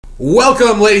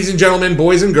Welcome, ladies and gentlemen,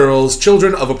 boys and girls,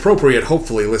 children of appropriate,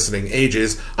 hopefully listening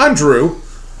ages. I'm Drew.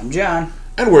 I'm John.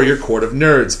 And we're your Court of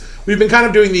Nerds. We've been kind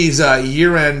of doing these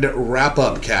year-end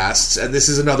wrap-up casts, and this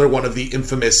is another one of the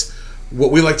infamous,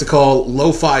 what we like to call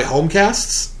lo-fi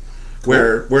homecasts,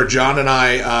 where John and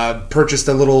I purchased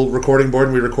a little recording board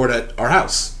and we record at our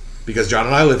house. Because John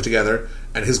and I live together,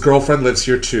 and his girlfriend lives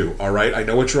here too, all right? I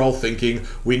know what you're all thinking.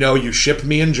 We know you ship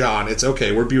me and John. It's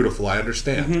okay. We're beautiful. I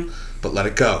understand. Mm-hmm. But let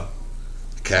it go.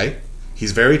 Okay?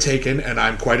 He's very taken, and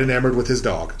I'm quite enamored with his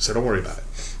dog, so don't worry about it.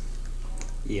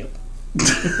 Yep.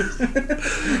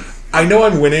 I know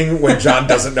I'm winning when John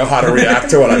doesn't know how to react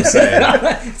to what I'm saying.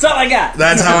 That's all I got.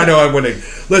 That's how I know I'm winning.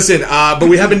 Listen, but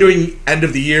we have been doing end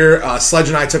of the year. Sledge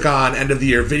and I took on end of the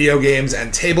year video games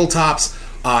and tabletops.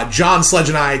 John, Sledge,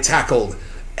 and I tackled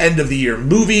end of the year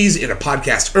movies in a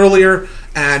podcast earlier.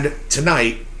 And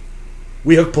tonight,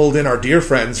 we have pulled in our dear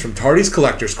friends from Tardy's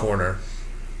Collector's Corner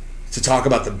to talk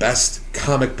about the best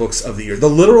comic books of the year. The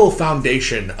literal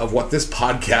foundation of what this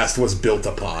podcast was built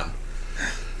upon.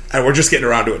 And we're just getting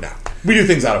around to it now. We do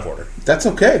things out of order. That's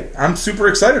okay. I'm super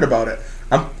excited about it.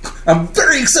 I'm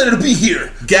very excited to be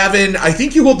here. Gavin, I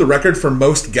think you hold the record for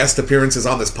most guest appearances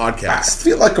on this podcast. I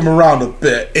feel like I'm around a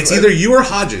bit. It's either you or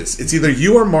Hodges. It's either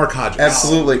you or Mark Hodges.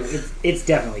 Absolutely. It's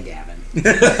definitely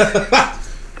Gavin.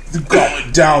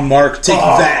 Going down, Mark. Take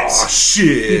that. Oh,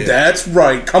 shit. That's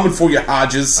right. Coming for you,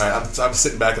 Hodges. All right, I'm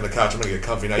sitting back on the couch. I'm going to get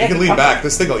comfy now. Yeah, you can lean comfy. back.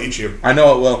 This thing will eat you. I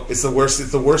know it will. It's the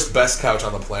worst, best couch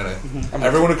on the planet. Mm-hmm.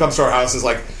 Everyone who comes to our house is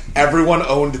like, everyone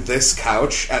owned this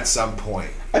couch at some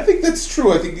point. I think that's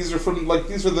true. I think these are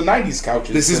the 90s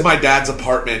couches. This is my dad's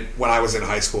apartment when I was in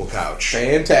high school couch.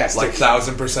 Fantastic. Like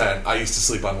 1,000%. I used to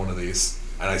sleep on one of these,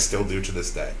 and I still do to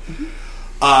this day.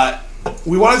 Mm-hmm.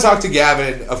 We want to talk to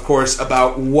Gavin, of course,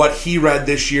 about what he read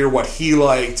this year, what he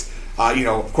liked.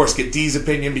 Of course, get Dee's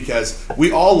opinion, because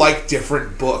we all like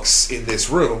different books in this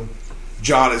room.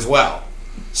 John as well.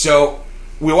 So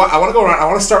I want to go around. I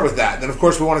want to start with that. And then, of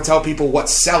course, we want to tell people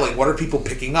what's selling. What are people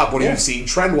picking up? What are you seeing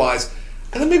trend-wise?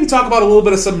 And then maybe talk about a little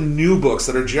bit of some new books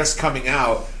that are just coming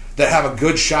out that have a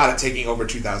good shot at taking over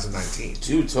 2019.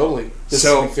 Dude, totally. This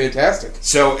is fantastic.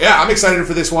 So, yeah, I'm excited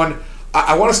for this one.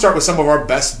 I want to start with some of our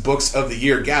best books of the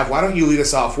year. Gav, why don't you lead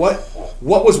us off? What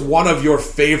was one of your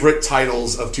favorite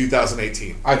titles of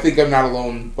 2018? I think I'm not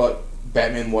alone, but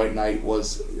Batman White Knight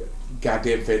was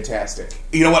goddamn fantastic.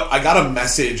 You know what? I got a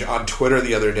message on Twitter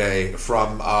the other day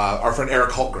from our friend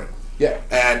Eric Hultgren. Yeah.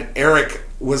 And Eric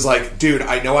was like, dude,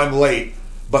 I know I'm late,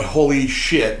 but holy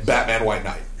shit, Batman White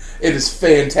Knight. It is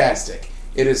fantastic.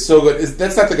 It is so good.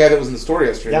 That's not the guy that was in the store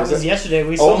yesterday. That was yesterday.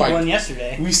 We sold one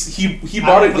yesterday. He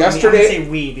bought it yesterday. I say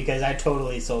we because I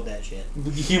totally sold that shit.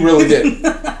 He really did.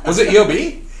 Was it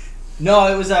EOB? No,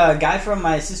 it was a guy from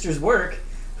my sister's work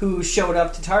who showed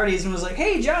up to Tardy's and was like,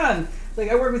 "Hey, John,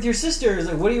 I work with your sister.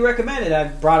 Like, what do you recommend?" And I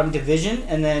brought him to Vision,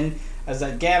 and then I was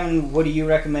like, "Gavin, what do you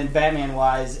recommend Batman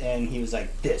wise?" And he was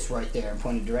like, "This right there," and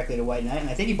pointed directly to White Knight. And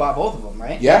I think he bought both of them,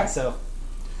 right? Yeah. So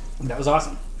that was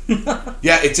awesome.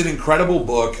 Yeah, it's an incredible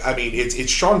book. I mean, it's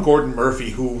Sean Gordon Murphy,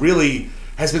 who really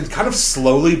has been kind of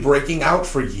slowly breaking out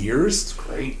for years. It's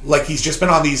great. Like, he's just been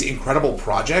on these incredible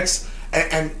projects,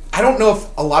 and I don't know if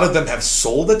a lot of them have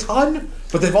sold a ton,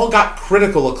 but they've all got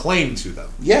critical acclaim to them.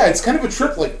 Yeah, it's kind of a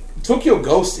trip. Like, Tokyo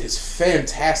Ghost is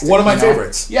fantastic. One of my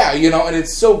favorites. Yeah, and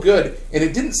it's so good. And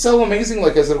it didn't sell amazing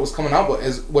as it was coming out, but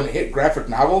when it hit graphic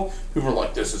novel, people were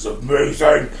like, "This is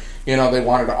amazing." They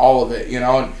wanted all of it,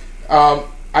 and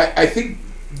I think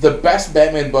the best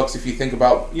Batman books, if you think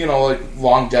about,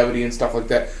 longevity and stuff like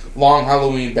that, Long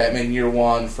Halloween, Batman Year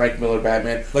One, Frank Miller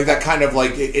Batman. Like that kind of,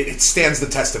 it stands the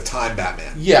test of time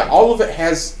Batman. Yeah, all of it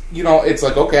has, it's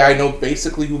like, okay, I know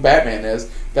basically who Batman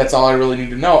is. That's all I really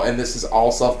need to know. And this is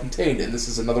all self-contained. And this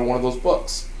is another one of those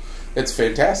books. It's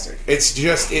fantastic. It's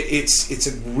just, it's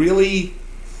a really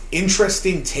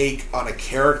interesting take on a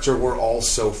character we're all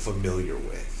so familiar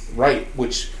with. Right,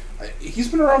 which... He's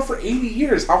been around for 80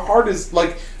 years. How hard is,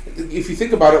 if you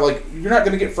think about it, you're not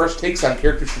going to get fresh takes on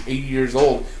characters from 80 years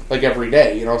old, every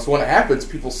day, So when it happens,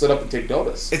 people sit up and take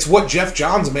notice. It's what Jeff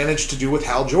Johns managed to do with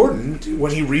Hal Jordan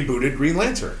when he rebooted Green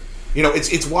Lantern.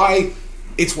 It's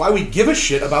why we give a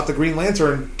shit about the Green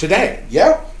Lantern today.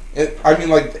 Yeah.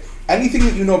 Anything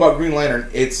that you know about Green Lantern,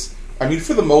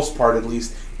 for the most part, at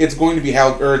least, it's going to be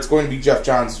it's going to be Jeff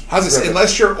Johns. How's this?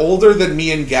 Unless you're older than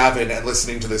me and Gavin and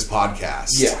listening to this podcast.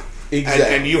 Yeah.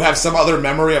 Exactly. And you have some other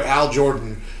memory of Hal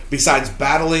Jordan besides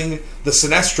battling the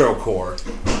Sinestro Corps.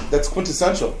 That's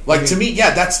quintessential. To me,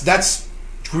 yeah, that's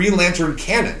Green Lantern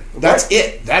canon. That's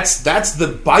it. That's the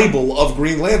Bible of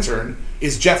Green Lantern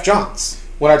is Jeff Johns.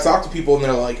 When I talk to people and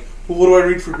they're like, "Well, what do I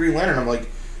read for Green Lantern?" I'm like,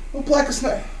 "Well, Blackest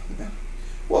Night."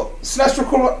 Well, Sinestro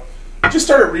Corps, just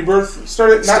start at Rebirth.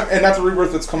 Not the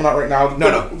Rebirth that's coming out right now.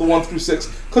 No. The 1 through 6.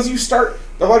 Because you start.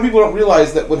 A lot of people don't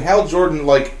realize that when Hal Jordan,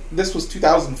 this was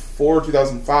 2004,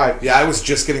 2005. Yeah, I was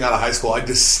just getting out of high school. I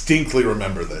distinctly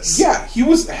remember this. Yeah,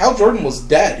 Hal Jordan was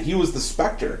dead. He was the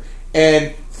Spectre.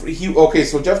 And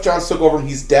so Jeff Johns took over and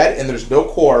he's dead and there's no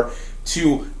core.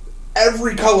 To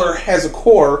every color has a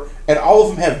core and all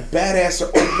of them have badass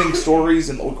opening stories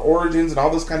and origins and all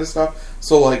this kind of stuff.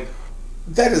 So,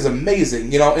 that is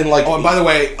amazing, and and by the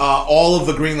way, all of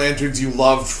the Green Lanterns you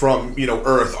loved from,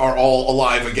 Earth are all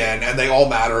alive again, and they all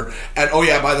matter. And, oh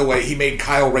yeah, by the way, he made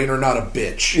Kyle Rayner not a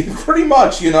bitch. Pretty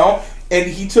much, and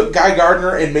he took Guy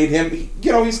Gardner and made him,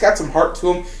 he's got some heart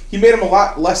to him. He made him a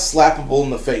lot less slappable in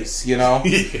the face, Yeah.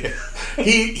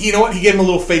 He, you know what? He gave him a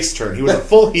little face turn. He was a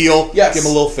full heel. Yes. Give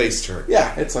him a little face turn.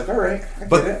 Yeah, it's all right, I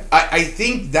get it. I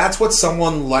think that's what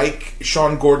someone like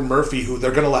Sean Gordon Murphy, who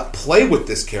they're going to let play with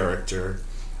this character,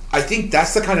 I think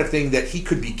that's the kind of thing that he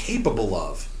could be capable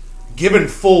of, given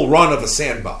full run of a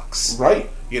sandbox. Right.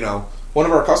 One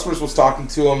of our customers was talking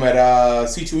to him at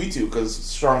C2E2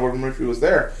 because Sean Gordon Murphy was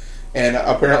there. And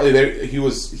apparently he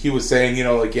was saying,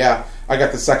 yeah, I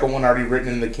got the second one already written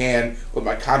in the can, but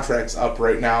my contract's up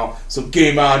right now, so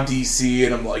game on, DC.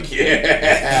 And I'm like,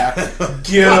 yeah,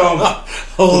 get him.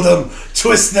 Hold them,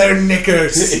 twist their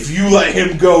knickers. If you let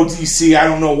him go, DC, I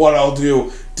don't know what I'll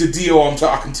do. Didio, I'm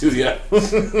talking to you.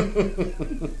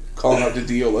 Calling out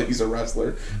Didio like he's a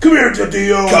wrestler. Come here,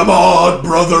 Didio. Come on,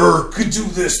 brother. Could do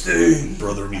this thing.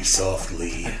 Brother me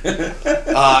softly.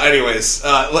 Anyways,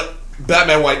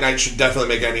 Batman White Knight should definitely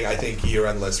make any, I think,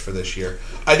 year-end list for this year.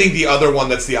 I think the other one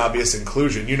that's the obvious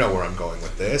inclusion, you know where I'm going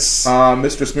with this.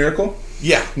 Mistress Miracle?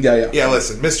 Yeah. Yeah,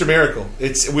 listen, Mr. Miracle.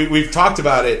 We've talked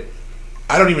about it,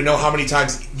 I don't even know how many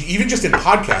times, even just in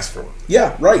podcast form.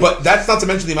 Yeah, right. But that's not to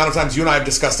mention the amount of times you and I have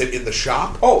discussed it in the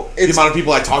shop. Oh, the amount of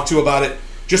people I talk to about it.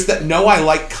 Just that know I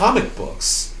like comic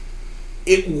books.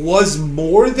 It was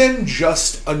more than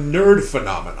just a nerd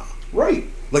phenomenon. Right.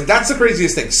 That's the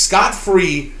craziest thing. Scott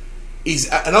Free is,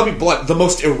 and I'll be blunt, the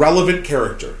most irrelevant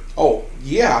character. Oh,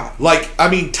 yeah.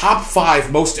 Top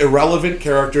 5 most irrelevant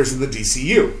characters in the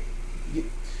DCU.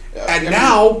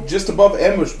 Now... just above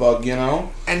Ambush Bug,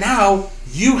 And now,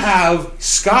 you have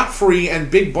Scott Free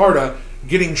and Big Barda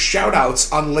getting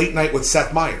shout-outs on Late Night with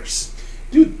Seth Meyers.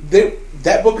 Dude,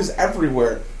 that book is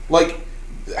everywhere. I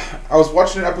was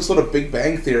watching an episode of Big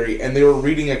Bang Theory, and they were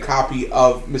reading a copy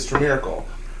of Mr. Miracle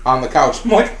on the couch.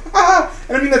 I'm like, ah!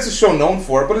 And that's a show known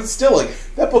for it, but it's still,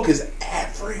 that book is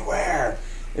everywhere.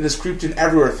 It has creeped in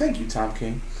everywhere. Thank you, Tom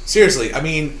King. Seriously,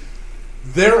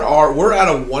 we're at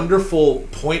a wonderful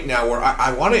point now where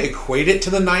I want to equate it to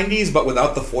the 90s, but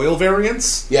without the foil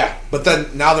variants. Yeah. But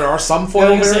then now there are some foil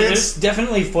variants. There's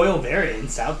definitely foil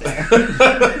variants out there.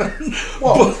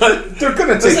 Well, but they're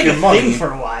going to take your money. Thing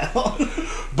for a while.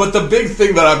 But the big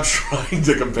thing that I'm trying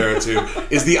to compare it to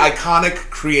is the iconic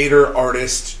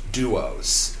creator-artist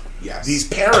duos. Yes. These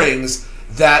pairings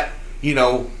that,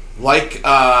 like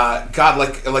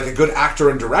a good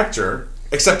actor and director...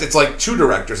 Except it's like 2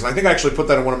 directors, and I think I actually put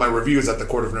that in one of my reviews at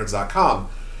thecourtofnerds.com,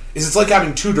 is it's like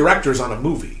having 2 directors on a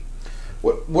movie.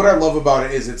 What I love about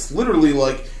it is it's literally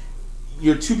like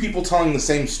you're 2 people telling the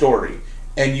same story,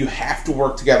 and you have to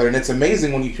work together. And it's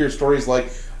amazing when you hear stories like,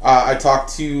 I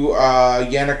talked to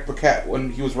Yannick Paquette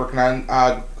when he was working on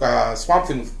Swamp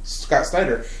Thing with Scott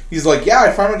Snyder. He's like, yeah,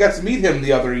 I finally got to meet him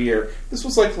the other year. This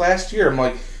was last year. I'm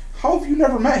like, how have you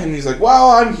never met him? And he's like,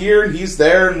 well, I'm here and he's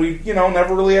there and we,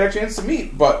 never really had a chance to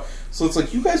meet. But so it's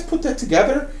like, you guys put that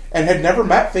together and had never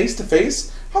met face to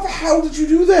face? How the hell did you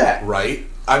do that? Right.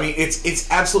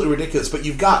 It's absolutely ridiculous. But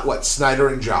you've got Snyder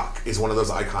and Jock is one of those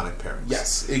iconic pairings.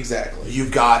 Yes, exactly.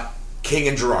 You've got King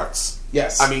and Gerards.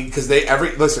 Yes. Because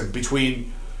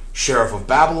between Sheriff of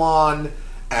Babylon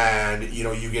and,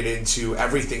 you get into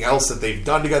everything else that they've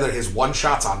done together, his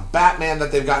one-shots on Batman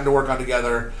that they've gotten to work on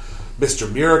together.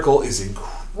 Mr. Miracle is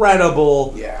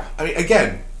incredible. Yeah.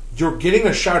 Again, you're getting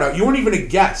a shout-out. You weren't even a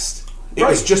guest. It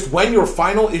was just when your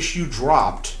final issue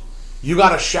dropped, you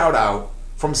got a shout-out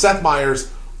from Seth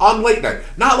Meyers on Late Night.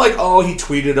 Not he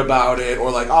tweeted about it,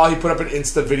 or he put up an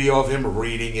Insta video of him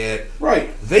reading it.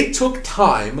 Right. They took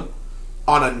time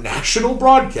on a national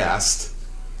broadcast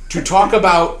to talk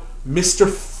about Mr.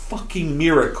 fucking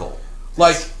Miracle.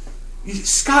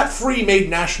 Scott Free made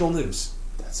national news.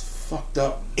 Fucked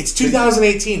up. It's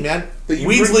 2018, man.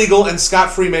 Weed's legal and Scott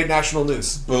Free made national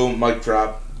news. Boom, mic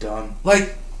drop, done.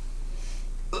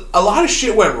 A lot of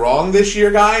shit went wrong this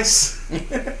year, guys.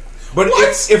 But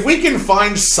What? if we can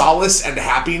find solace and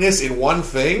happiness in one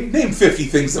thing, Name 50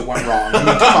 things that went wrong. I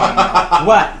mean, come on now.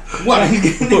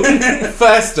 What?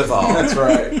 first of all, That's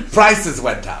right. prices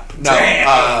went up. No,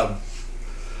 Damn.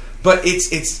 but it's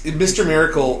Mr.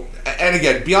 Miracle, and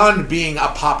again, beyond being a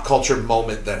pop culture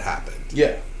moment that happened,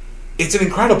 Yeah. it's an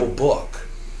incredible book,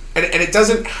 and it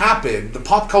doesn't happen. The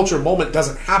pop culture moment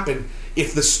doesn't happen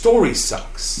if the story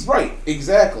sucks. Right,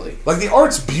 exactly. Like, the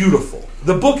art's beautiful.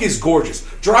 The book is gorgeous.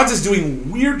 Gerard's is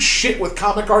doing weird shit with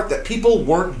comic art that people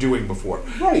weren't doing before.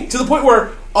 Right. To the point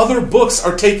where other books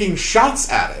are taking shots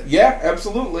at it. Yeah,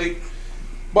 absolutely.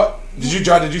 But,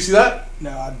 John, did you see that?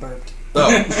 No, I burped. Oh,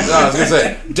 no, I was going to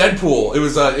say, Deadpool. It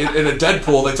was, in a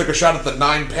Deadpool, they took a shot at the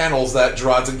 9 panels that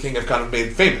Gerard's and King have kind of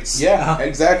made famous. yeah,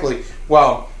 exactly.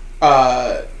 Well,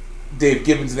 Dave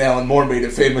Gibbons and Alan Moore made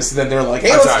it famous, and then they're like,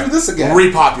 hey, I'm let's sorry. do this again.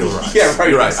 Repopularized. Yeah, right,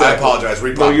 You're right. exactly. I apologize.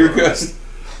 Repopularized. No, you're good.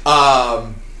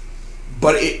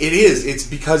 But it is. It's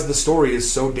because the story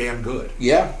is so damn good.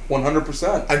 Yeah,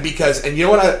 100%. And you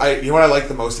know what I like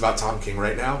the most about Tom King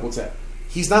right now? What's that?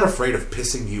 He's not afraid of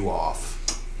pissing you off.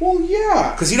 Well,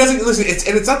 yeah. Because he doesn't listen.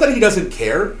 It's not that he doesn't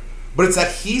care, but it's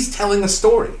that he's telling a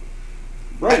story,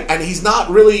 Right. and he's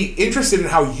not really interested in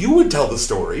how you would tell the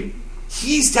story.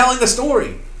 He's telling a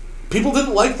story. People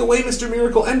didn't like the way Mr.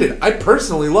 Miracle ended. I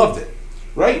personally loved it.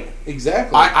 Right,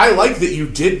 exactly. I like that you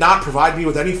did not provide me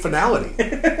with any finality.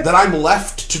 That I'm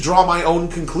left to draw my own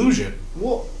conclusion.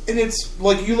 Well, and it's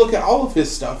like you look at all of his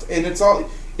stuff, and it's all.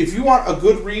 If you want a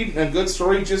good read and a good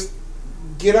story, just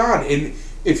get on. And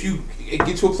if you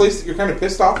get to a place that you're kind of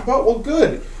pissed off about, well,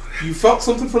 good. You felt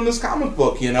something from this comic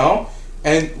book, you know?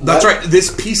 And That's right.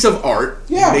 This piece of art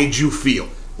made you feel.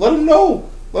 Let him know.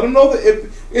 Let him know that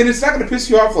and it's not going to piss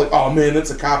you off like, oh man,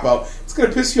 that's a cop-out. It's going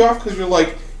to piss you off because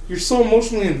you're so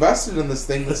emotionally invested in this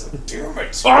thing. That's like, damn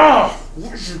it.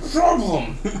 What's your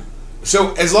problem?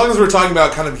 So, as long as we're talking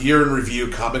about kind of year in review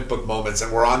comic book moments,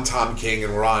 and we're on Tom King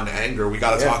and we're on Anger, we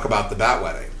got to talk about the Bat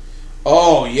Wedding.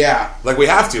 Oh, yeah. Like, we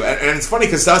have to. And it's funny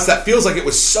because to us, that feels like it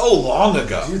was so long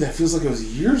ago. Dude, that feels like it was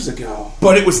years ago.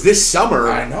 But it was this summer.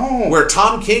 I know. Where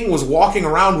Tom King was walking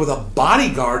around with a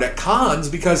bodyguard at cons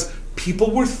because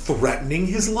people were threatening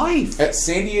his life. At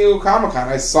San Diego Comic-Con,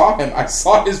 I saw him. I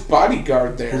saw his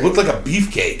bodyguard there. He looked like a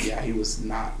beefcake. Yeah, he was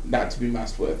not to be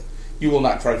messed with. You will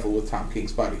not trifle with Tom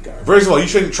King's bodyguard. First of all, you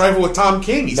shouldn't trifle with Tom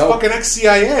King. He's fucking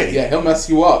ex-CIA. Yeah, he'll mess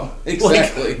you up.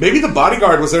 Exactly. Like, maybe the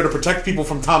bodyguard was there to protect people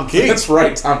from Tom King. That's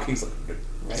right. Tom King's like,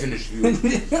 I'll finish you.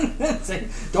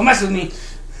 Don't mess with me.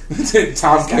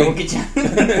 Tom I will King. get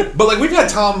you. But, like, we've had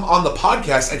Tom on the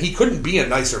podcast, and he couldn't be a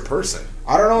nicer person.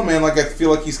 I don't know, man. Like, I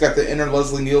feel like he's got the inner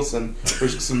Leslie Nielsen.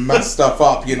 There's some messed stuff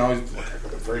up, you know. He's like, I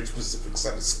got a very specific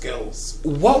set of skills.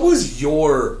 What was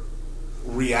your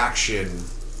reaction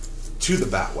to the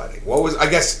Bat Wedding? What was, I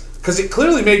guess, because it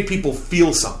clearly made people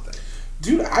feel something.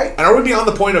 Dude, And are we beyond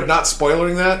the point of not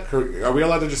spoiling that? Are we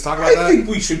allowed to just talk about that? I think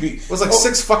we should be. It was like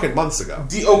 6 fucking months ago.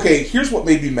 Okay, here's what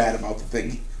made me mad about the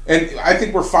thing. And I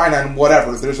think we're fine on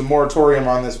whatever. There's a moratorium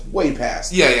on this way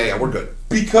past. Yeah, we're good.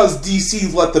 Because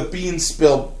DC let the beans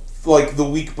spill, like, the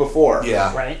week before.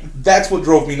 Yeah. Right. That's what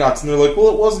drove me nuts. And they're like, well,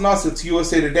 it wasn't us, it's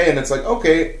USA Today. And it's like,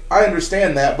 okay, I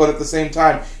understand that, but at the same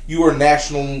time, you are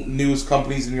national news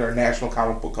companies and you're a national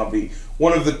comic book company.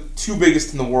 One of the 2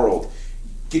 biggest in the world.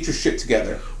 Get your shit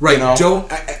together. Right. You know?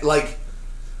 Don't, like,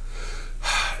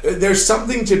 there's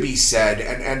something to be said,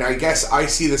 and I guess I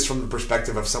see this from the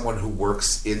perspective of someone who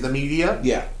works in the media.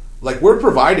 Yeah. Like, we're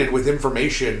provided with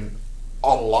information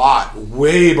a lot,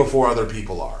 way before other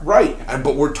people are. Right.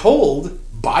 But we're told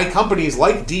by companies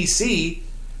like DC,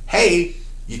 hey,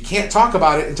 you can't talk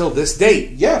about it until this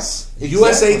date. Yes. Exactly.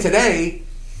 USA Today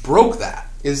broke that.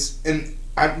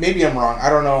 Maybe I'm wrong. I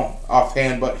don't know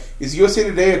offhand, but is USA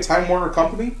Today a Time Warner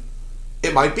company?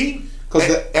 It might be.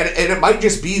 And it might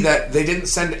just be that they didn't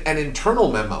send an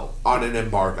internal memo on an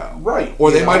embargo. Right.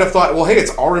 Or they might have thought, well, hey,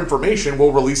 it's our information.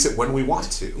 We'll release it when we want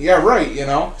to. Yeah, right, you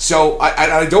know. So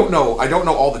I don't know. I don't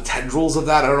know all the tendrils of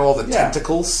that. I don't know all the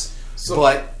tentacles.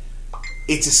 But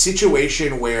it's a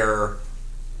situation where...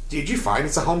 Did you find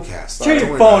it's a homecast? Turn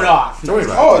your phone off. Don't worry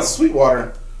about it. Oh, it's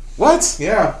Sweetwater. What?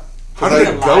 Yeah. How did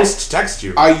a ghost text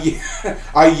you?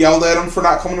 I yelled at him for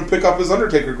not coming to pick up his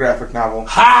Undertaker graphic novel.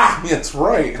 Ha! That's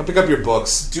right. Come pick up your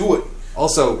books. Do it.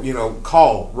 Also,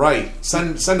 call, write,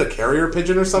 send a carrier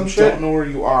pigeon or some shit. Don't know where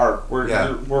you are.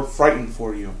 We're frightened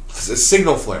for you. It's a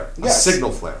signal flare. Yes. A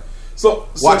signal flare. So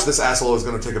watch, this asshole is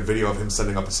going to take a video of him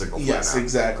sending up a signal flare. Yes, now,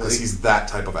 exactly. Because he's that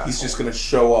type of asshole. He's just going to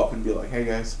show up and be like, "Hey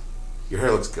guys, your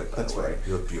hair looks good. That's right.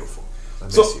 You look beautiful. I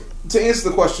miss so you." To answer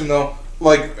the question though,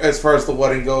 like as far as the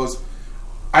wedding goes,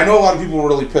 I know a lot of people were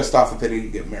really pissed off that they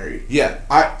didn't get married. Yeah.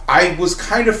 I was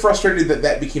kind of frustrated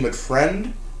that became a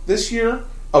trend this year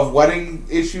of wedding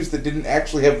issues that didn't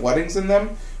actually have weddings in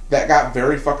them. That got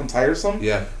very fucking tiresome.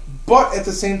 Yeah. But at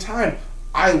the same time,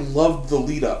 I loved the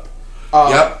lead up.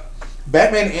 Yep.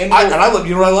 Batman Annual. I love.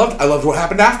 You know what I loved? I loved what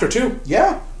happened after too.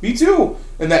 Yeah, me too.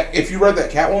 And that if you read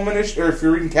that Catwoman issue, or if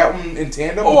you're reading Catwoman in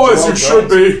tandem, Oh, with as Joelle you should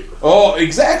Jones- be. Oh,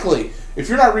 exactly. If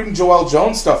you're not reading Joelle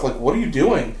Jones stuff, like, what are you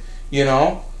doing? You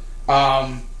know.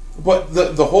 But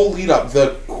the whole lead up,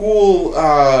 the cool.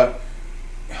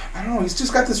 I don't know. He's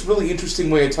just got this really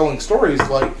interesting way of telling stories,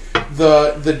 like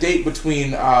the date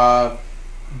between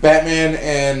Batman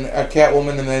and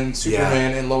Catwoman, and then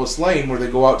Superman and Lois Lane, where they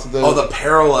go out to the the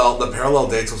parallel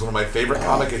dates was one of my favorite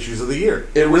comic issues of the year.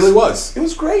 It really was. It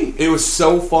was great. It was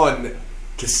so fun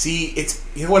to see. It's,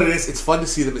 you know what it is. It's fun to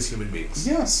see them as human beings.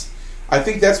 Yes, I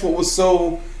think that's what was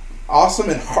so awesome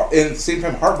and at the same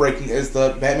time heartbreaking is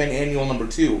the Batman Annual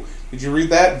 #2. Did you read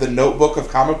that? The notebook of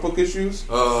comic book issues.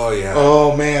 Oh yeah.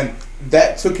 Oh man,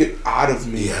 that took it out of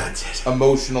me. Yeah, it did.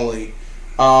 Emotionally.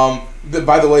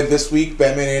 By the way, this week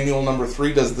Batman Annual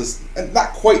 #3 does this,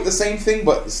 not quite the same thing,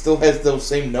 but still has those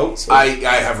same notes. I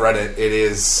have read it. It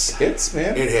is Hits,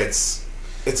 man. It hits.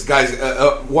 It's guys.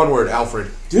 One word, Alfred.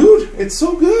 Dude, it's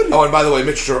so good. Oh, and by the way,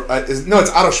 it's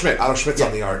Otto Schmidt. Otto Schmidt's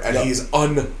on the art, and he's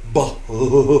unbelievable.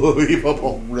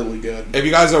 Really good. If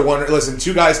you guys are wondering, listen,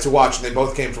 2 guys to watch, and they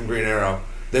both came from Green Arrow.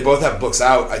 They both have books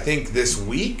out. I think this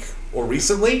week or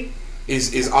recently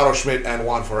is Otto Schmidt and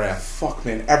Juan Ferrer. Fuck,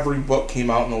 man. Every book came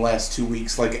out in the last 2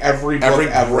 weeks. Like, every book Every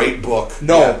ever. great book.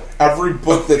 No, Yeah. every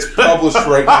book that's published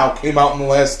right now came out in the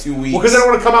last 2 weeks. Well, because they don't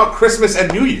want to come out Christmas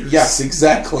and New Year's. Yes,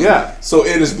 exactly. Yeah. So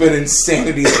it has been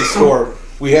insanity at the store.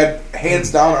 We had, hands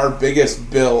down, our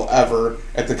biggest bill ever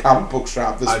at the comic book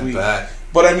shop this week. bet.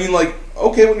 But I mean, like,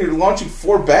 okay, when you're launching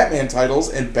 4 Batman titles,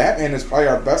 and Batman is probably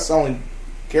our best-selling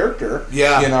character.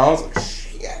 Yeah. You know, it's like, shit.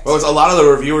 Well, a lot of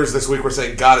the reviewers this week were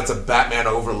saying, God, it's a Batman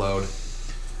overload.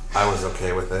 I was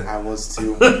okay with it. I was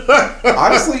too.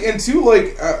 Honestly, and too,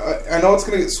 like, I know it's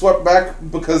going to get swept back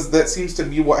because that seems to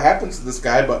be what happens to this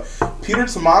guy, but Peter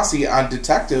Tomasi on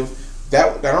Detective,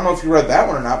 I don't know if you read that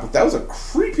one or not, but that was a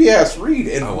creepy-ass read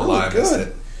and really I good. missed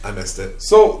it. I missed it.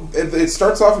 So, it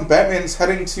starts off and Batman's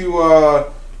heading to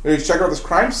check out this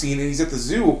crime scene, and he's at the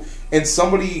zoo, and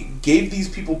somebody gave these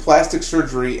people plastic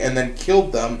surgery and then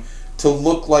killed them to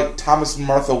look like Thomas and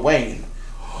Martha Wayne.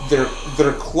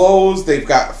 Their clothes, they've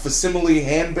got facsimile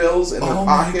handbills in their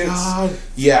pockets. My God.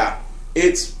 Yeah,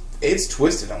 it's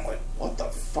twisted. I'm like, what the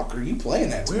fuck are you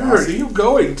playing at? Where are Tomasi? you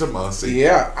going, Tomasi?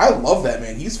 Yeah, I love that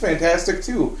man. He's fantastic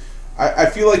too. I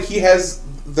feel like he has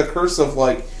the curse of,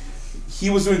 like, he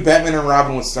was doing Batman and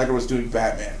Robin when Snyder was doing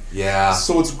Batman. Yeah.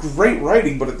 So it's great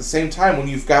writing, but at the same time, when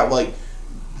you've got, like,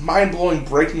 mind-blowing,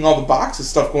 breaking all the boxes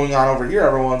stuff going on over here,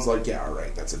 everyone's like, yeah, all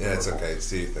right, that's adorable. Yeah, it's okay. It's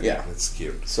the thing. Yeah. It's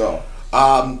cute. So,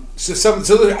 I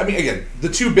mean, again, the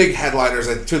two big headliners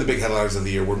of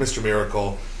the year were Mr.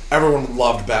 Miracle. Everyone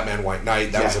loved Batman White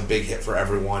Knight. That was a big hit for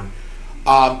everyone.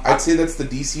 I'd say that's the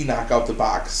DC knockout the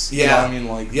box. Yeah. You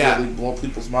know what I mean? Like, really blow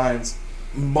people's minds.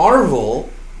 Marvel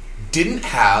didn't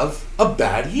have a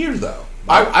bad year, though.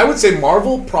 I would say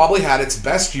Marvel probably had its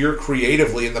best year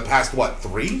creatively in the past,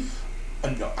 3?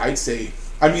 No, I'd say.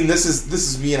 I mean, this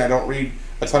is me, and I don't read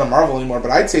a ton of Marvel anymore, but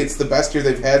I'd say it's the best year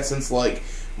they've had since, like,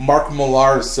 Mark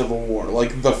Millar's Civil War,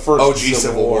 like the first OG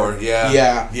Civil War.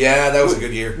 Yeah, that was a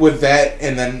good year. With that,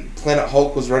 and then Planet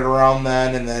Hulk was right around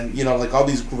then, and then, you know, like, all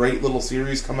these great little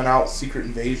series coming out, Secret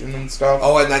Invasion and stuff.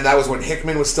 Oh, and then that was when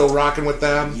Hickman was still rocking with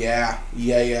them. Yeah.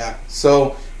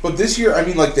 So, but this year, I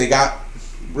mean, like, they got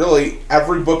really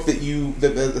every book that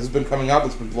has been coming out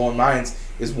that's been blowing minds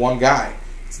is one guy.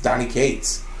 It's Donny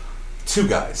Cates. Two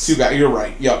guys. You're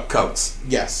right. Yep. Coates.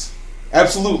 Yes.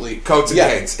 Absolutely. Coates and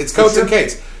Cates. It's Coates and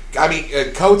Cates. I mean,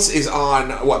 Coates is on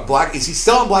Black? Is he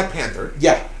still on Black Panther?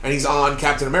 Yeah. And he's on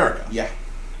Captain America. Yeah.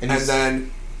 And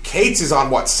then Cates is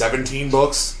on 17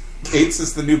 books? Cates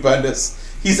is the new Bendis.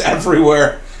 He's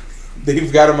everywhere.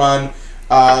 They've got him on.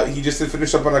 He just had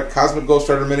finished up on a Cosmic Ghost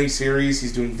Rider miniseries.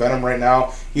 He's doing Venom right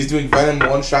now. He's doing Venom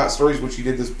one-shot stories, which he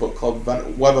did this book called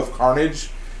Web of Carnage,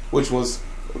 which was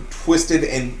twisted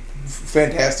and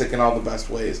fantastic in all the best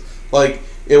ways. Like,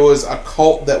 it was a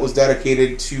cult that was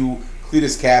dedicated to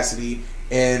Cletus Cassidy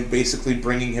and basically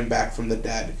bringing him back from the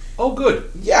dead. Oh,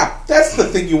 good. Yeah, that's the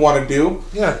thing you want to do.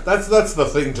 Yeah, that's the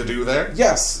thing to do there.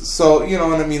 Yes. So, you know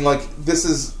what I mean? Like, this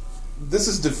is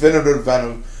definitive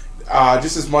Venom.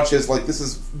 Just as much as, like, this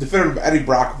is definitive Eddie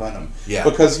Brock Venom. Yeah.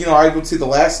 Because, you know, I would say the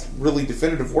last really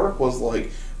definitive work was,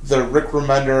 like, the Rick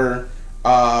Remender,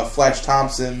 Flash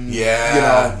Thompson.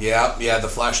 Yeah, yeah, the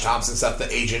Flash Thompson stuff,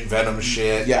 the Agent Venom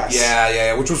shit. Yes.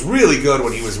 Yeah, which was really good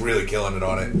when he was really killing it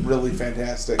on it. Really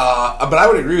fantastic. But I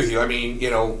would agree with you. I mean,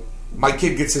 my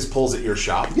kid gets his pulls at your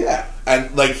shop. Yeah. And,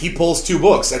 he pulls 2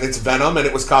 books, and it's Venom and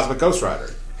it was Cosmic Ghost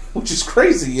Rider. Which is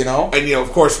crazy, And,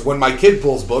 of course, when my kid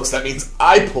pulls books, that means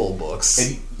I pull books.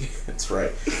 And that's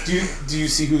right. Do you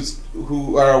see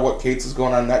what Kate's is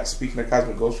going on next, speaking of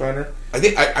Cosmic Ghost Rider? I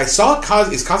think I saw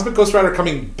is Cosmic Ghost Rider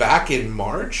coming back in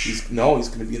March? He's going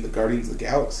to be in the Guardians of the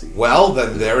Galaxy. Well,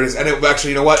 then there it is. And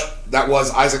actually, you know what? That was,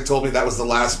 Isaac told me that was the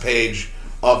last page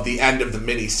of the end of the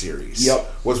mini-series. Yep.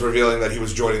 Was revealing that he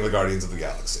was joining the Guardians of the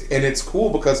Galaxy. And it's cool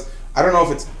because, I don't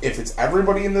know if it's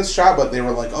everybody in this shot, but they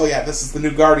were like, oh yeah, this is the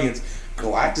new Guardians.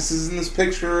 Galactus is in this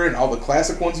picture, and all the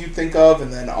classic ones you'd think of,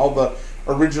 and then all the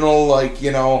original,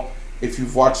 if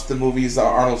you've watched the movies, the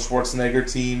Arnold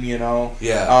Schwarzenegger team,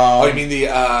 Yeah. You mean the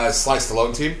Sly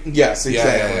Stallone team? Yes,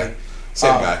 exactly. Yeah.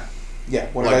 Same guy. Yeah,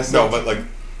 what did I say? No, but like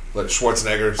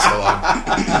Schwarzenegger,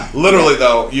 Stallone. Literally,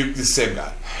 though, the same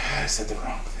guy. I said the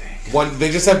wrong thing.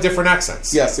 They just have different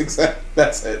accents. Yes, exactly.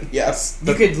 That's it. Yes.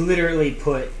 You could literally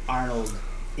put Arnold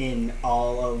in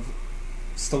all of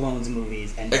Stallone's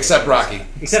movies, except Rocky.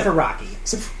 Except for Rocky.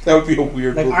 That would be a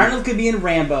weird movie. Arnold could be in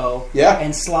Rambo,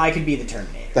 and Sly could be the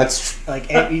Terminator. That's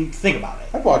think about it.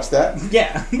 I'd watch that.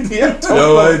 Yeah. Yeah.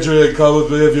 Yo, Adrian, come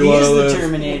with me if you want to live. He's the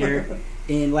Terminator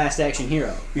in Last Action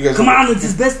Hero. Come on, it's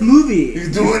his best movie.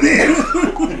 He's doing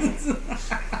it.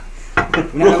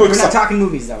 We're not talking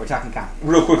movies, though. We're talking comics.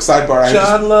 Real quick sidebar.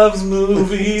 John loves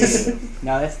movies.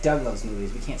 No, that's Doug loves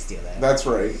movies. We can't steal that. That's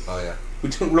right. Oh, yeah.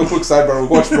 Real quick sidebar. We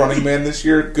watched Running Man this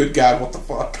year. Good God, what the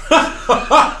fuck?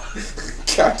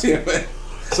 God damn it.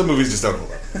 Some movies just don't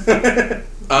hold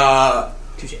up.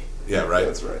 Touche. Yeah, right.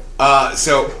 That's right. All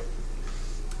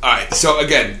right. So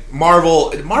again,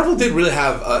 Marvel did really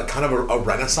have kind of a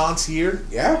renaissance year.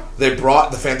 Yeah. They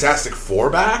brought the Fantastic Four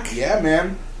back. Yeah,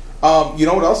 man. You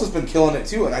know what else has been killing it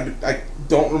too, and I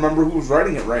don't remember who's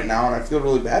writing it right now, and I feel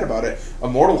really bad about it.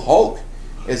 Immortal Hulk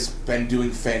has been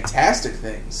doing fantastic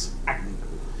things.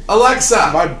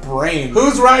 Alexa, my brain.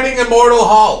 Who's writing Immortal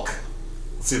Hulk?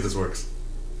 Let's see if this works.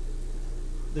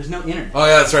 There's no internet. Oh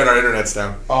yeah, that's right. Our internet's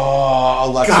down. Oh,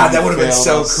 Alexa! God, that would have been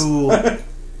so us. cool.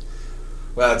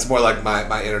 Well, it's more like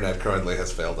my internet currently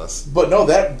has failed us. But no,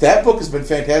 that book has been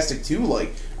fantastic too.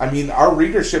 Our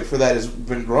readership for that has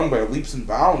been growing by leaps and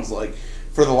bounds.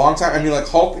 For the long time,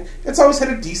 Hulk, it's always had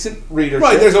a decent readership.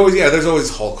 Right, there's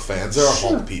always Hulk fans. There are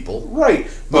Hulk people. Right.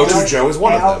 Mojo Joe is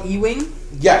one Al of them. Ewing?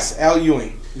 Yes, Al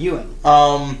Ewing.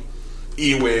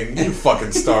 Ewing, you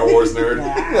fucking Star Wars nerd.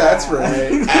 That's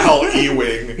right. Al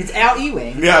Ewing. It's Al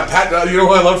Ewing. Yeah, you know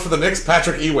who I loved for the Knicks?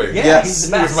 Patrick Ewing. Yeah, yes. he's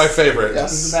the best. He was my favorite.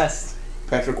 Yes. He's the best.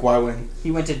 Patrick Y-Wing.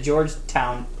 He went to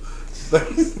Georgetown.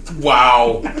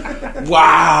 Wow.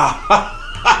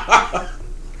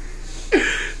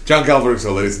 John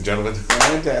Calvaruso, ladies and gentlemen.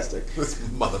 Fantastic. This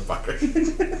motherfucker.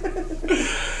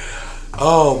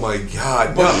 Oh my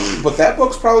God. But that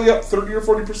book's probably up 30 or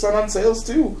 40% on sales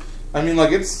too.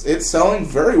 It's selling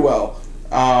very well.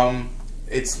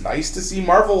 It's nice to see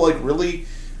Marvel really.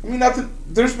 Not that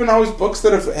there's been always books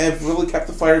that have really kept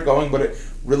the fire going, but it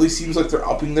really seems like they're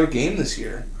upping their game this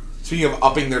year. Speaking of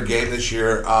upping their game this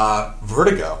year,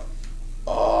 Vertigo.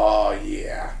 Oh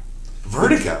yeah,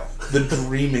 Vertigo. The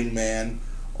Dreaming Man.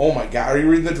 Oh my God, are you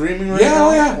reading The Dreaming right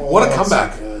now? Yeah. Oh, what a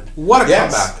comeback! So what a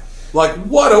comeback!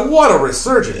 What a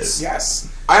resurgence! Yes.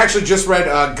 I actually just read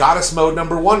Goddess Mode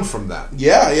 #1 from them.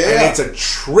 Yeah. And it's a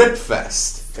trip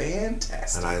fest.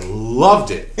 Fantastic. And I loved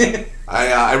it.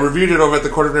 I reviewed it over at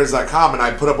thecourtofnerds.com, and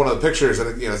I put up one of the pictures,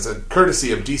 and it's a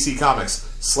courtesy of DC Comics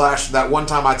 / that one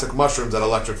time I took mushrooms at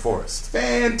Electric Forest.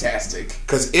 Fantastic.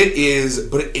 Because it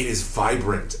is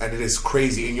vibrant, and it is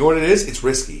crazy. And you know what it is? It's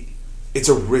risky. It's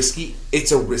a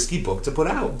risky book to put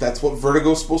out. That's what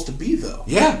Vertigo's supposed to be, though.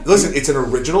 Yeah. Listen, it's an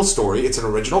original story. It's an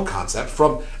original concept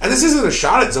and this isn't a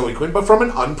shot at Zoe Quinn, but from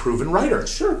an unproven writer.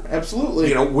 Sure,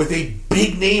 absolutely. With a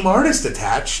big name artist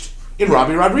attached in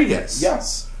Robbie Rodriguez.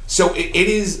 Yes. So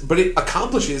it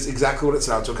accomplishes exactly what it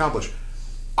set out to accomplish.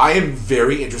 I am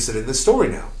very interested in this story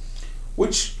now.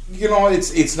 Which,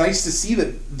 it's nice to see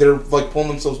that they're pulling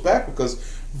themselves back, because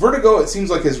Vertigo, it seems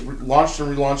like, has launched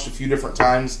and relaunched a few different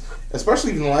times,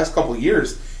 especially even the last couple of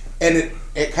years, and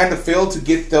it kind of failed to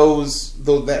get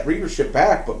that readership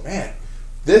back. But man,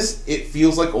 it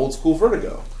feels like old school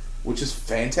Vertigo, which is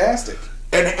fantastic.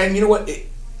 And you know what?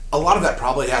 A lot of that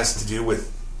probably has to do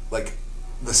with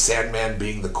the Sandman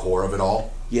being the core of it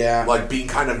all. Yeah, being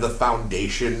kind of the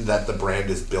foundation that the brand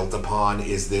is built upon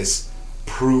is this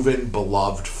proven,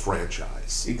 beloved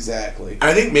franchise. Exactly. And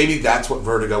I think maybe that's what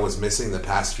Vertigo was missing the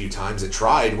past few times it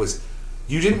tried, was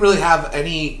you didn't really have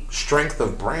any strength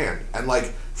of brand. And,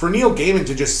 like, for Neil Gaiman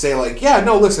to just say, like, yeah,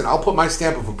 no, listen, I'll put my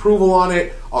stamp of approval on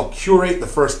it, I'll curate the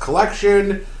first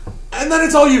collection, and then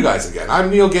it's all you guys again. I'm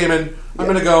Neil Gaiman. I'm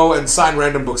going to go and sign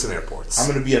random books in airports. I'm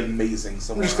going to be amazing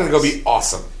somewhere I'm just going to go be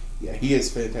awesome. Yeah, he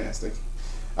is fantastic.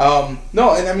 No,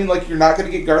 and I mean, like, you're not going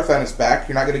to get Garth Ennis back.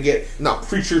 You're not going to get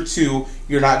Preacher 2.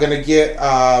 You're not going to get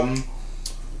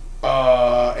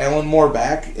Alan Moore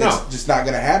back. It's just not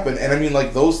going to happen. And I mean,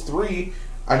 like, those three,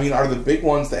 I mean, are the big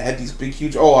ones that had these big,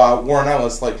 huge... Warren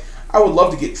Ellis. Like, I would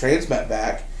love to get Transmet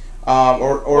back.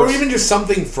 Or even just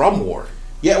something from Warren.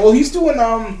 Yeah, well, he's doing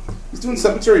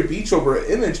Cemetery Beach over at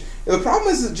Image. And the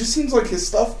problem is, it just seems like his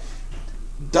stuff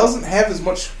doesn't have as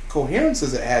much coherence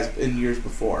as it has in years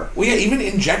before. Well, yeah, even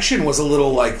Injection was a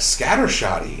little, like,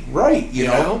 scattershotty. Right, you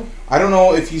know? I don't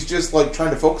know if he's just, like, trying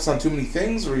to focus on too many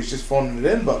things or he's just phoning it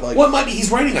in, but, like... Well, it might be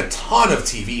he's writing a ton of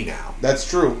TV now. That's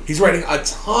true. He's writing a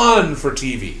ton for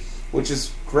TV. Which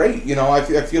is great, you know? I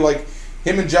feel like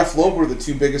him and Jeff Loeb were the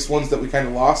two biggest ones that we kind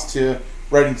of lost to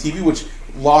writing TV, which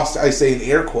lost, I say in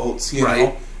air quotes, you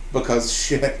know? Because,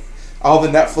 shit, all the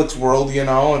Netflix world, you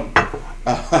know,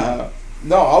 and...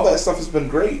 no, all that stuff has been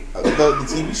great, the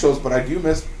TV shows, but I do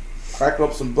miss cracking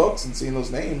up some books and seeing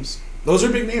those names. Those are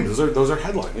big names. Those are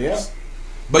headliners. Yeah.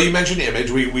 But you mentioned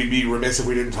Image. We'd be remiss if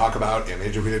we didn't talk about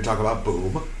Image, if we didn't talk about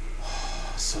Boom.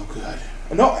 So good.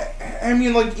 No, I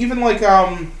mean, like, even, like,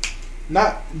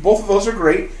 not... Both of those are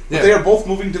great, but they are both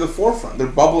moving to the forefront. They're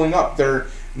bubbling up. They're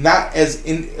not as,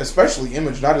 especially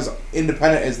Image, not as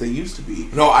independent as they used to be.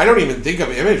 No, I don't even think of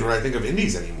Image when I think of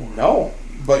indies anymore. No.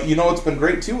 But you know what's been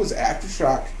great too is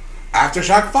Aftershock.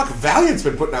 Aftershock? Fuck, Valiant's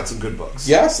been putting out some good books.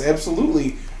 Yes,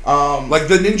 absolutely. Like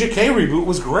the Ninja K reboot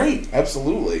was great.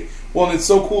 Absolutely. Well, and it's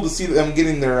so cool to see them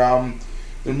getting their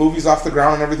movies off the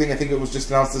ground and everything. I think it was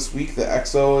just announced this week that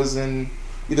EXO is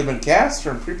either been cast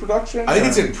or in pre-production. I think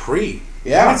it's in pre.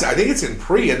 Yeah. I think it's in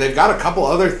pre, and they've got a couple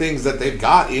other things that they've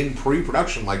got in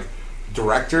pre-production, like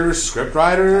directors,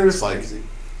 scriptwriters. Like,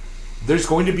 there's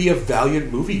going to be a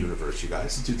Valiant movie universe, you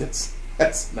guys. Dude, that's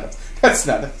nuts. That's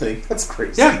not a thing. That's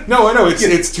crazy. Yeah, no, I know.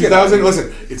 It's 2000.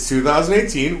 Listen, it's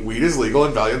 2018. Weed is legal,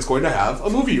 and Valiant's going to have a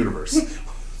movie universe.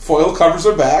 Foil covers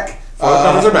are back.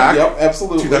 Yep,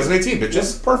 absolutely. 2018, bitches.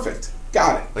 Yes, perfect.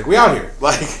 Got it. Like, we out here.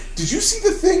 Like, did you see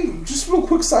the thing? Just real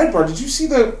quick sidebar. Did you see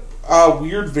the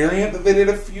weird variant that they did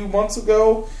a few months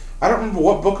ago? I don't remember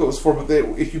what book it was for, but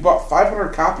if you bought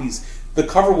 500 copies, the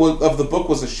cover of the book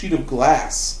was a sheet of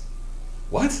glass.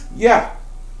 What? Yeah.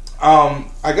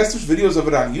 I guess there's videos of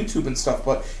it on YouTube and stuff,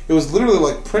 but it was literally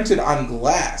like printed on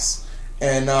glass,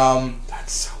 and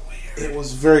that's so weird. It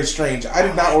was very strange. I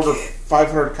did not order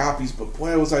 500 copies, but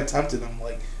boy, was I tempted. I'm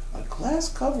like, a glass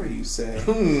cover, you say?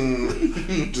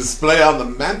 Display on the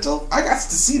mantle. I got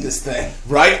to see this thing.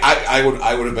 Right, I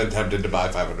would have been tempted to buy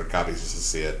 500 copies just to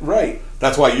see it. Right.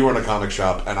 That's why you were in a comic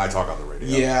shop and I talk on the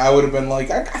radio. Yeah, I would have been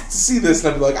like, I got to see this,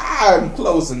 and I'd be like, I'm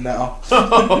closing now.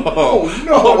 Oh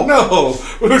no!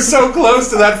 We were so close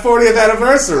to that 40th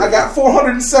anniversary. I got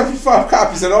 475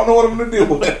 copies. I don't know what I'm going to do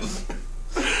with.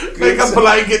 Make a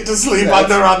blanket to sleep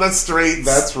under on the streets.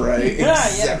 That's right.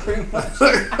 Yeah, pretty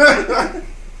much.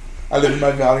 I live in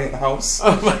my Valiant house.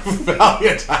 Oh, my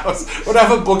Valiant house.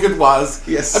 Whatever book it was.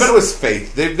 Yes. I bet it was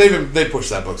Faith. They pushed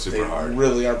that book super hard. They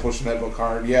really are pushing that book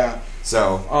hard, yeah.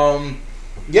 So.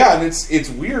 Yeah, and it's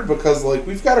weird because, like,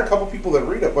 we've got a couple people that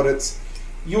read it, but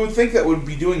you would think that would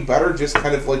be doing better, just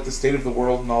kind of like the state of the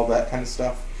world and all that kind of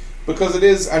stuff. Because it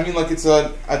is, I mean, like, it's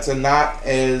a not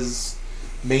as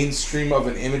mainstream of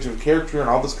an image of character and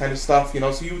all this kind of stuff, you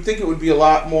know, so you would think it would be a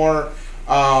lot more,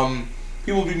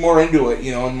 people would be more into it,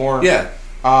 you know, and more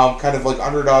kind of like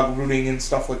underdog rooting and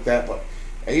stuff like that. But,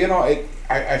 you know,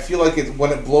 I feel like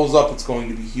when it blows up, it's going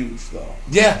to be huge, though.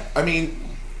 Yeah, I mean,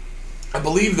 I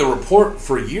believe the report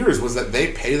for years was that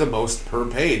they pay the most per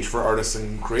page for artists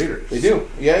and creators. They do,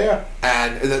 yeah.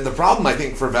 And the problem, I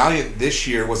think, for Valiant this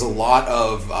year was a lot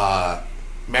of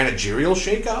managerial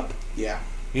shakeup. Yeah.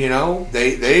 You know,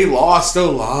 they lost a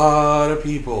lot of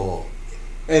people.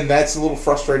 And that's a little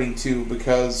frustrating, too,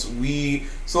 because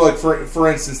so, like, for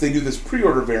instance, they do this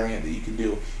pre-order variant that you can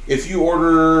do. If you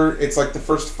order, it's like the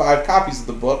first 5 copies of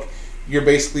the book, you're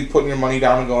basically putting your money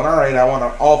down and going, all right, I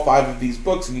want all 5 of these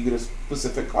books, and you get a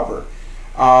specific cover.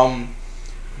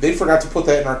 They forgot to put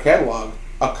that in our catalog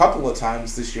a couple of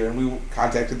times this year, and we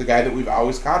contacted the guy that we've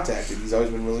always contacted. He's always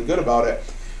been really good about it.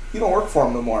 He don't work for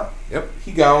him no more. Yep.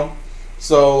 He gone.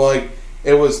 So, like,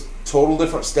 it was total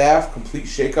different staff, complete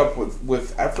shakeup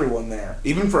with everyone there.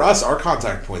 Even for us, our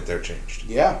contact point there changed.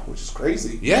 Yeah, which is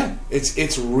crazy. Yeah,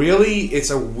 it's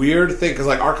a weird thing because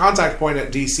like our contact point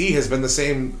at DC has been the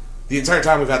same the entire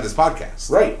time we've had this podcast.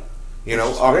 Right. You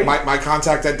know, my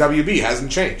contact at WB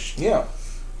hasn't changed. Yeah.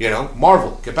 You know,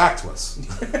 Marvel, get back to us.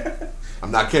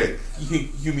 I'm not kidding.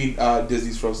 You mean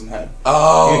Disney's Frozen Head?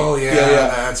 Oh, yeah,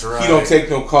 that's right. He don't take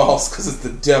no calls because it's the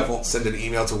devil. Send an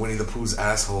email to Winnie the Pooh's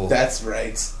asshole. That's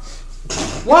right.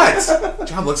 What?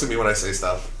 John looks at me when I say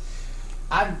stuff.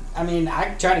 I mean,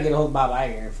 I try to get a hold of Bob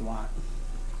Iger if you want.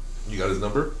 You got his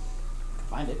number?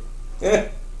 Find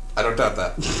it. I don't doubt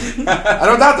that. I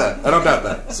don't doubt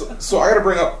that. So I got to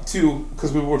bring up, too,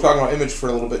 because we were talking about Image for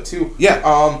a little bit, too.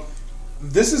 Yeah.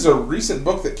 This is a recent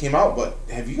book that came out, but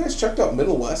have you guys checked out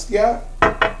Middle West yet?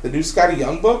 The new Scotty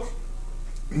Young book?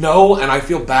 No, and I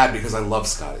feel bad because I love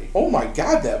Scotty. Oh my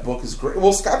god, that book is great.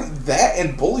 Well, Scotty, that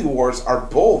and Bully Wars are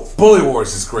both. Bully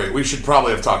Wars is great. We should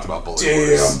probably have talked about Bully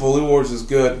Wars. Damn, Bully Wars is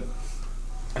good.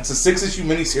 It's a 6-issue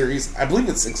miniseries. I believe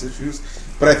it's 6 issues,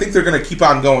 but I think they're going to keep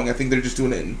on going. I think they're just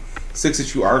doing it in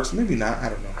 6-issue arcs. Maybe not. I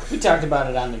don't know. We talked about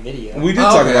it on the video. We did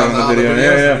talk about it on the video.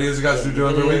 Yeah. Videos you guys do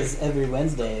every week. Every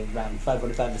Wednesday around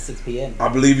 5:45 to 6 p.m. I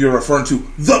believe you're referring to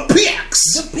The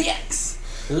Picks! The Picks!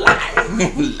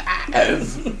 Live!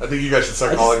 Live! I think you guys should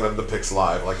start calling them the Picks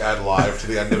Live. Like, add live to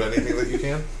the end of anything that you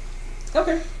can.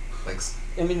 Okay. Thanks.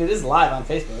 I mean, it is live on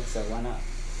Facebook, so why not?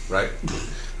 Right?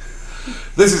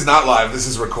 This is not live. This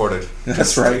is recorded.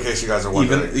 That's right. In case you guys are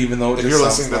wondering. Even though if you're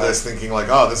listening to this thinking like,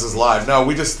 oh, this is live. No,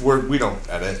 we don't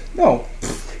edit. No.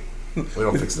 We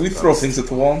don't fix it. We throw things at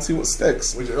the wall and see what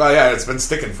sticks. Yeah, it's been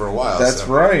sticking for a while. That's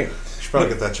right. You should probably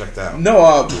get that checked out.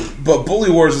 No, but Bully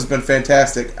Wars has been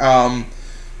fantastic.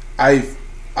 I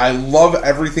love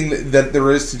everything that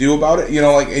there is to do about it. You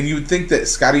know, like, and you would think that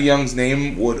Scotty Young's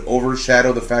name would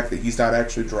overshadow the fact that he's not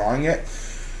actually drawing it.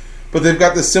 But they've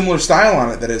got this similar style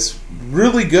on it that is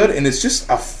really good, and it's just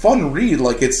a fun read.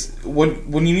 Like, it's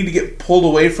when you need to get pulled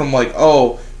away from, like,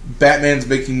 oh, Batman's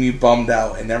making me bummed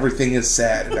out, and everything is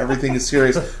sad, and everything is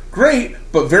serious. Great,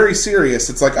 but very serious.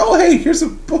 It's like, oh, hey, here's a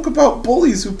book about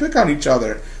bullies who pick on each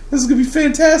other. This is going to be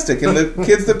fantastic. And the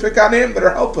kids that pick on him that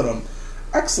are helping him.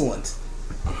 Excellent.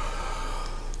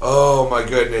 Oh, my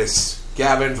goodness.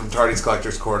 Gavin from Tardy's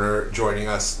Collector's Corner joining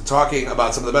us, talking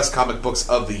about some of the best comic books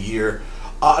of the year.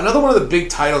 Another one of the big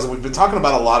titles, and we've been talking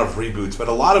about a lot of reboots, but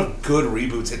a lot of good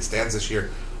reboots hit stands this year.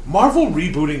 Marvel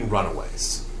rebooting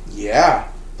Runaways. Yeah,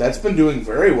 that's been doing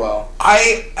very well.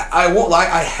 I won't lie,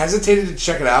 I hesitated to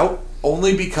check it out,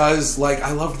 only because, like,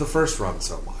 I loved the first run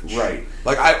so much. Right.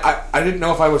 Like, I didn't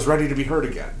know if I was ready to be hurt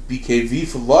again. BKV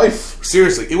for life.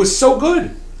 Seriously, it was so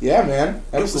good. Yeah, man.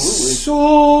 Absolutely. It was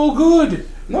so good.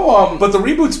 No, but the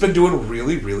reboot's been doing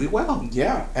really, really well.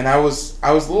 Yeah, and I was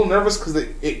a little nervous because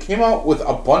it came out with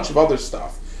a bunch of other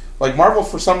stuff. Like, Marvel,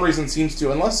 for some reason, seems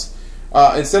to, unless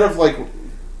instead of like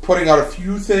putting out a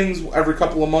few things every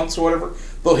couple of months or whatever,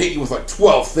 they'll hit you with like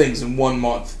 12 things in 1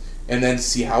 month, and then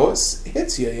see how it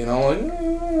hits you. You know,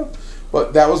 like.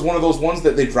 But that was one of those ones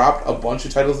that they dropped a bunch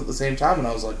of titles at the same time, and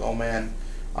I was like, oh man,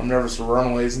 I'm nervous for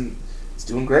Runaways, and it's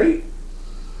doing great.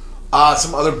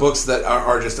 Some other books that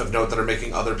are just of note that are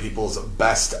making other people's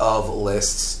best of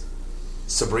lists.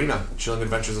 Sabrina, Chilling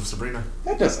Adventures of Sabrina.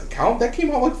 That doesn't count. That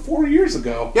came out like 4 years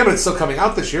ago. Yeah, but it's still coming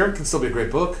out this year. It can still be a great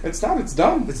book. It's not. It's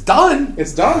done. It's done?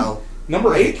 It's done. Well,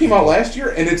 Number 8 came out last year,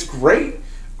 and it's great.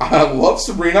 I love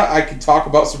Sabrina. I could talk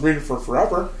about Sabrina for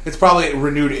forever. It's probably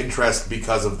renewed interest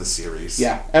because of the series.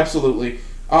 Yeah, absolutely.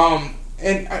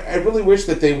 And I really wish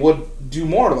that they would do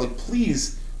more. Like,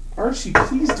 please... Archie,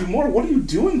 please do more. What are you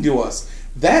doing to us?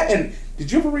 That, and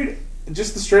did you ever read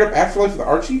just the straight up Afterlife of the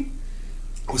Archie?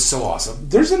 It was so awesome.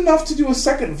 There's enough to do a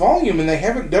second volume, and they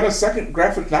haven't done a second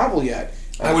graphic novel yet.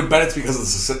 I would bet it's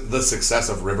because of the success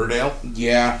of Riverdale.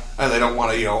 Yeah. And they don't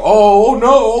want to, oh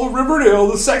no,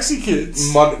 Riverdale, the sexy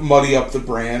kids. Muddy up the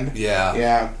brand. Yeah.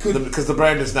 Yeah. Because the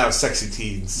brand is now sexy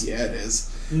teens. Yeah, it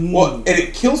is. Well, and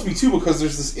it kills me, too, because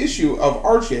there's this issue of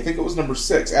Archie. I think it was number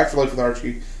 6, Afterlife with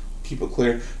Archie. Keep it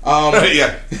clear.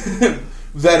 Yeah.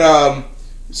 That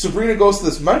Sabrina goes to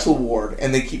this mental ward,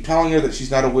 and they keep telling her that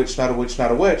she's not a witch, not a witch, not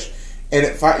a witch. And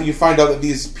you find out that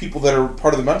these people that are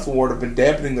part of the mental ward have been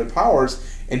dampening their powers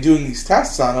and doing these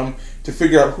tests on them to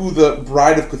figure out who the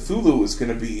Bride of Cthulhu is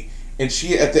going to be. And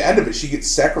she, at the end of it, she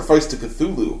gets sacrificed to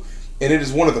Cthulhu. And it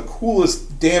is one of the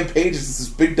coolest damn pages. It's this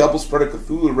big double spread of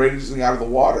Cthulhu raging out of the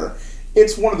water.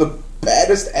 It's one of the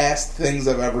baddest ass things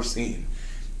I've ever seen.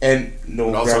 And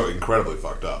also incredibly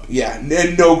fucked up. Yeah,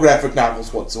 and no graphic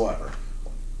novels whatsoever.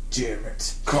 Damn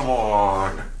it. Come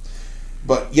on.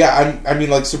 But yeah, I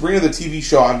mean, like Sabrina the TV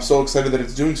show, I'm so excited that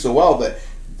it's doing so well that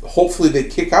hopefully they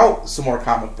kick out some more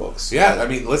comic books. Yeah, I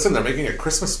mean, listen, they're making a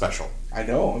Christmas special. I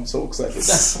know, I'm so excited.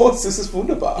 This is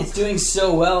wunderbar. It's doing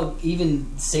so well,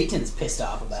 even Satan's pissed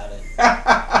off about it.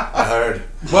 I heard.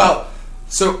 Well,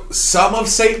 so some of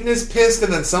Satan is pissed,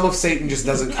 and then some of Satan just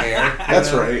doesn't care.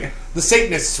 That's right. The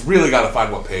Satanists really got to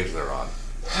find what page they're on.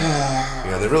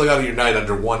 They really got to unite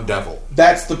under one devil.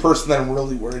 That's the person that I'm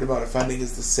really worried about offending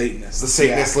is the Satanists. The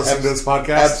Satanists listen to this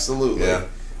podcast? Absolutely. Yeah.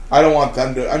 I don't want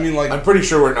them to. I mean, like, I'm pretty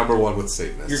sure we're number one with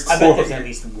Satanists. I bet there's at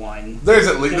least one. There's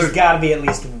got to be at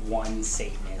least one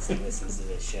Satanist that listens to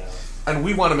this show. And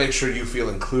we want to make sure you feel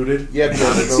included. Yeah,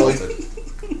 not Billy.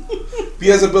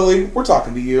 Bieza Billy, we're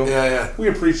talking to you. Yeah. We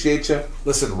appreciate you.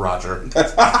 Listen, Roger.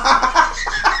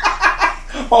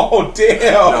 Oh,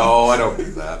 damn. No, I don't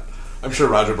mean that. I'm sure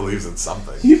Roger believes in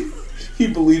something. He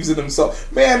believes in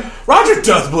himself. Man. Roger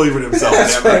does believe in himself,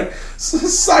 That's damn right.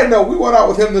 Side note, we went out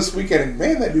with him this weekend, and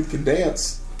man, that dude can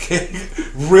dance.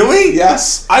 Really?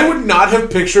 Yes. I would not have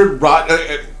pictured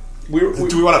Roger...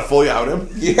 do we want to fully out him?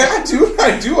 Yeah, dude,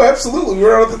 I do, absolutely. We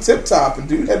were out at the Tip Top, and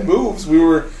dude had moves. We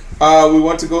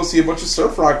went to go see a bunch of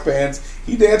surf rock bands.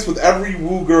 He danced with every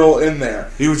woo girl in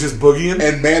there. He was just boogieing?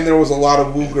 And man, there was a lot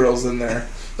of woo girls in there.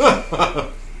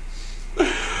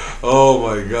 Oh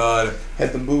my god.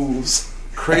 Had the moves.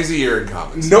 Crazy year in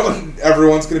comics. No,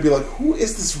 everyone's going to be like, who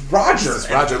is this Roger? This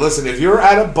is Roger. Listen, if you're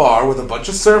at a bar with a bunch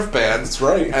of surf bands... That's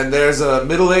right. And there's a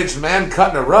middle-aged man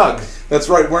cutting a rug... That's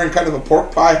right, wearing kind of a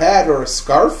pork pie hat or a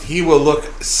scarf. He will look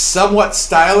somewhat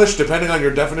stylish, depending on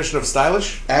your definition of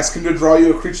stylish. Ask him to draw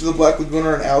you a Creature of the Black Lagoon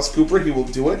or an Alice Cooper, he will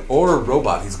do it. Or a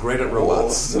robot. He's great at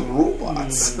robots. Oh, the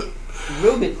robots.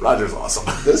 Robot. Roger's awesome.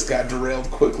 This got derailed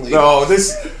quickly. No,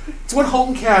 it's what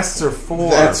homecasts are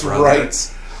for. That's brother.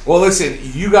 right. Well, listen,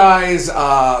 you guys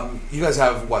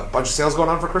have what, a bunch of sales going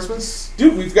on for Christmas?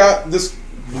 Dude, we've got this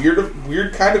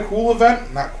weird kind of cool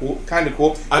event. Not cool, kind of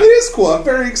cool. It is cool. I'm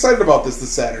very excited about this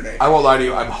Saturday. I won't lie to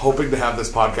you. I'm hoping to have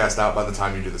this podcast out by the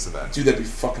time you do this event. Dude, that'd be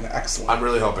fucking excellent. I'm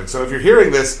really hoping. So if you're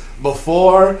hearing this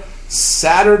before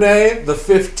Saturday, the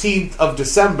 15th of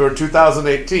December,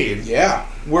 2018, yeah,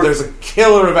 there's a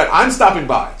killer event. I'm stopping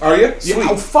by. Are you? Sweet. Yeah,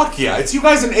 oh, fuck yeah. It's you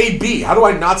guys in AB. How do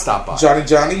I not stop by?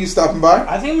 Johnny, you stopping by?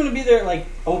 I think I'm going to be there,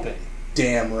 open.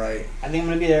 Damn right. I think I'm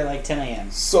going to be there at 10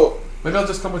 a.m. So... Maybe I'll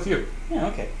just come with you. Yeah,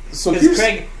 okay. So because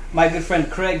Craig, my good friend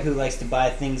Craig, who likes to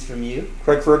buy things from you.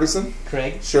 Craig Ferguson?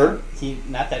 Craig. Sure.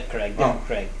 Not that Craig, different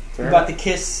Craig. Fair He bought the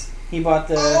Kiss. He bought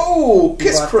the... Oh,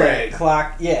 Kiss Craig.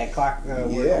 Clock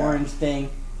orange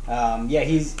thing.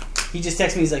 He just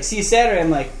texted me, he's like, see you Saturday. I'm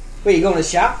like, wait, you going to the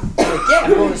shop? He's like, yeah,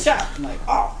 I'm going to the shop. I'm like,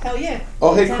 oh, hell yeah.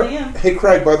 Oh, hey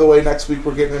Craig, by the way, next week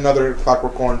we're getting another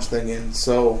Clockwork Orange thing in,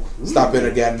 so stop in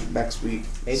again next week.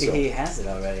 Maybe he has it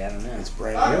already, I don't know. It's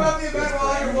brand Talk new. about the event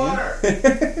while you're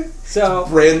water. So,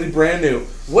 brand new.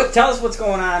 Tell us what's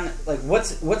going on.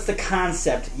 What's the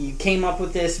concept? You came up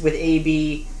with this with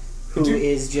AB, who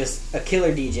is just a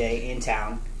killer DJ in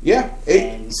town. Yeah.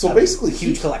 So basically,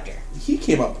 huge collector. He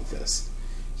came up with this.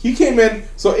 He came in,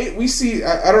 so we see,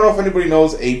 I don't know if anybody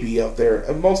knows AB out there.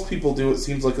 And most people do, it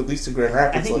seems like, at least in Grand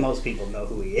Rapids. I think most people know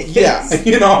who he is. Yeah,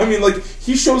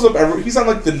 he shows up he's on,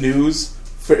 the news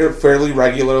fairly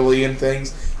regularly and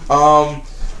things.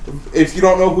 If you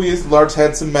don't know who he is, large,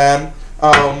 handsome man.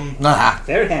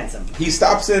 Very handsome. He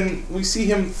stops in, we see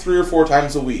him 3 or 4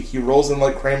 times a week. He rolls in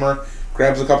like Kramer,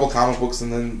 grabs a couple comic books,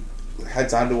 and then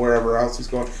heads on to wherever else he's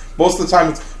going. Most of the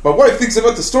time it's, my wife thinks I'm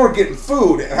at the store getting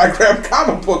food, and I grab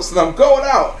comic books and I'm going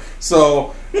out.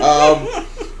 So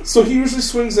so he usually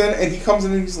swings in, and he comes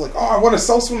in and he's like, oh, I want to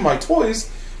sell some of my toys,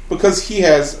 because he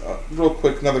has, real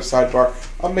quick, another sidebar,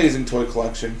 amazing toy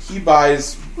collection. He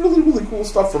buys really, really cool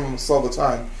stuff from us all the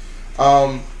time.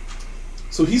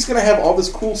 So he's going to have all this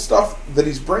cool stuff that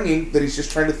he's bringing that he's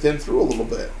just trying to thin through a little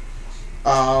bit.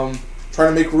 Trying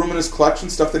to make room in his collection,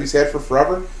 stuff that he's had for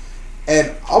forever.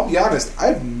 And I'll be honest, I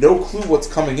have no clue what's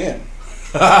coming in.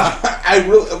 I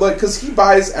really, because he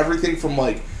buys everything from,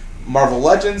 Marvel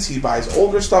Legends, he buys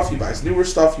older stuff, he buys newer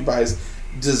stuff, he buys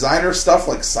designer stuff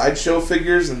like Sideshow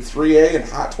figures and 3A and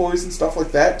Hot Toys and stuff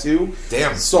like that, too.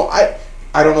 Damn. So I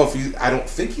don't know if I don't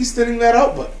think he's thinning that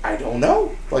out, but I don't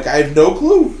know. I have no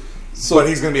clue. So, but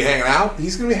he's going to be hanging out?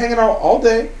 He's going to be hanging out all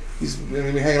day. He's going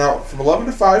to be hanging out from 11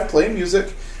 to 5, playing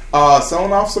music,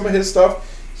 selling off some of his stuff.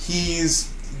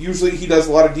 He does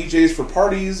a lot of DJs for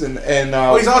parties and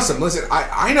he's awesome. Listen,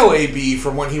 I know AB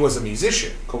from when he was a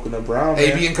musician. Coconut Brown.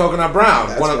 AB and Coconut Brown.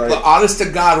 That's one of right. honest to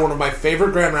God, one of my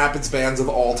favorite Grand Rapids bands of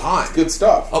all time. It's good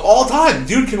stuff. Of all time.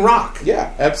 Dude can rock.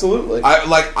 Yeah, absolutely.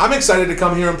 I'm excited to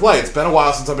come here and play. It's been a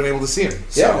while since I've been able to see him.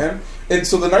 So. Yeah, man. And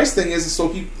so the nice thing is,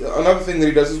 another thing that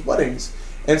he does is weddings.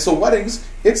 And so weddings,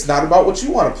 it's not about what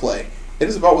you want to play. It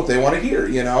is about what they want to hear,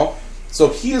 you know? So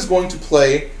he is going to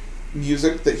play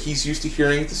music that he's used to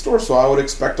hearing at the store. So I would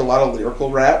expect a lot of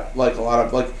lyrical rap, like a lot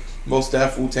of, like, Mos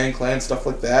Def, Wu-Tang Clan, stuff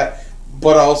like that.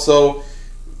 But also,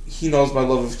 he knows my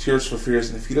love of Tears for Fears,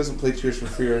 and if he doesn't play Tears for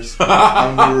Fears,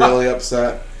 I'm going to be really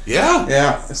upset. Yeah.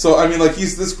 Yeah. So, I mean, like,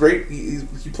 he's this great... He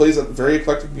plays very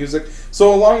eclectic music.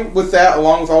 So, along with that,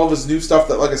 along with all of his new stuff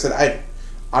that, like I said,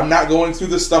 I'm not going through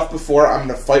this stuff before. I'm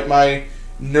going to fight my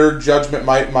nerd judgment,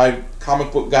 my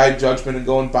comic book guy judgment, and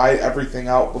go and buy everything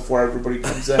out before everybody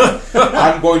comes in.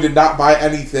 I'm going to not buy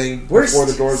anything before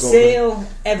the doors open. Sale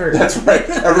ever. That's right.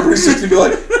 Everybody's just going to be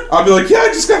like... I'll be like, yeah, I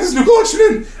just got this new collection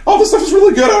in. All this stuff is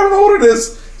really good. I don't know what it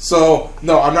is. So,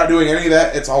 no, I'm not doing any of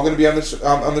that. It's all going to be on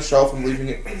the shelf. I'm leaving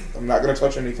it. I'm not going to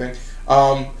touch anything.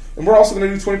 And we're also going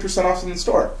to do 20% off in the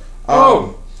store.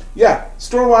 Yeah,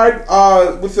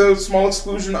 store-wide, with a small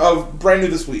exclusion of brand new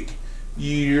this week.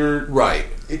 Right.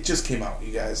 It just came out,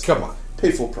 you guys. Come on.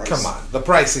 Pay full price. Come on. The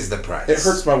price is the price. It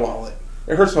hurts my wallet.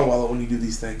 It hurts my wallet when you do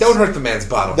these things. Don't hurt the man's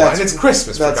bottom line. It's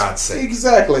Christmas, for God's sake.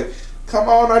 Exactly. Come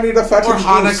on, I need a fat or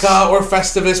Hanukkah or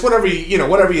Festivus, whatever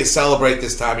you celebrate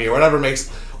this time of year, whatever makes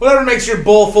your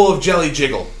bowl full of jelly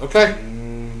jiggle. Okay.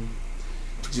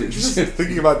 Just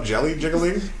thinking about jelly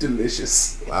jiggling.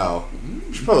 Delicious. Wow.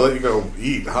 Should probably let you go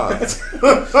eat,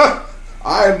 huh?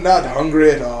 I'm not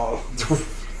hungry at all.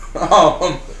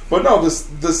 But no, the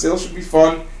sale should be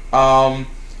fun. I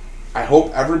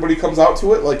hope everybody comes out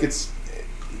to it. Like it's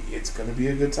going to be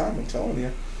a good time. I'm telling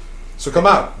you. So come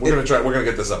out. We're gonna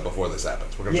get this up before this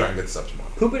happens. We're gonna try and get this up tomorrow.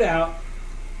 Poop it out.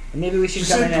 And maybe we should Did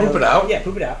you come say in. Poop it out. Yeah,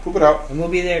 poop it out. Poop it out. And we'll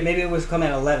be there. Maybe we'll come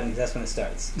at 11 because that's when it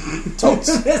starts.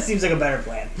 Totes. That seems like a better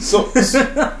plan. So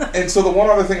the one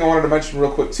other thing I wanted to mention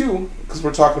real quick too, because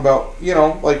we're talking about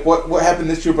like what happened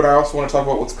this year, but I also want to talk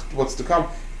about what's to come.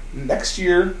 Next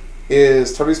year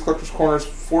is Tardy's Collector's Corner's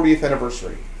 40th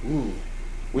anniversary. Ooh.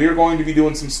 We are going to be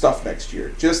doing some stuff next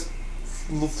year. Just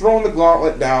throwing the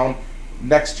gauntlet down.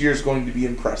 Next year is going to be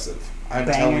impressive. I'm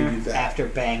telling you that. After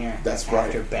banger. That's right.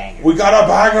 After banger. We got a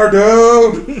banger,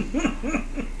 dude!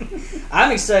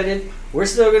 I'm excited. We're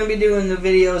still going to be doing the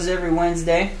videos every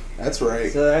Wednesday. That's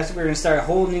right. So we're going to start a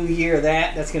whole new year of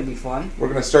that. That's going to be fun. We're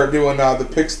going to start doing the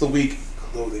Picks of the Week,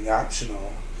 clothing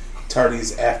optional.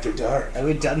 Tardy's After Dark.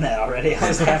 We've done that already. I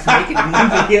was half naked in one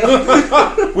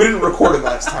video. We didn't record it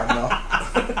last time, though.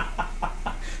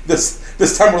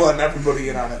 This time we're letting everybody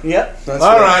in on it. Yep. That's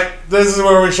all right. This is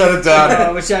where we shut it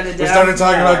down. We shut it down. We started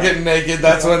talking about getting naked.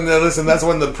 That's when that's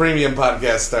when the premium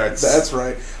podcast starts. That's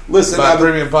right. Listen, the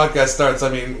premium podcast starts. I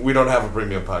mean, we don't have a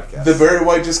premium podcast. The Barry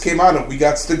White just came out, and we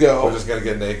got to go. We're just gonna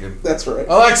get naked. That's right.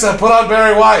 Alexa, put on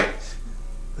Barry White.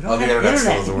 Oh, the internet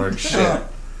still doesn't work. Shit.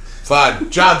 Fine,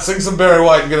 John, sing some Barry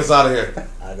White and get us out of here.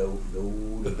 I don't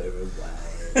know the Barry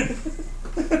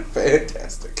White.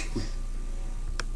 Fantastic.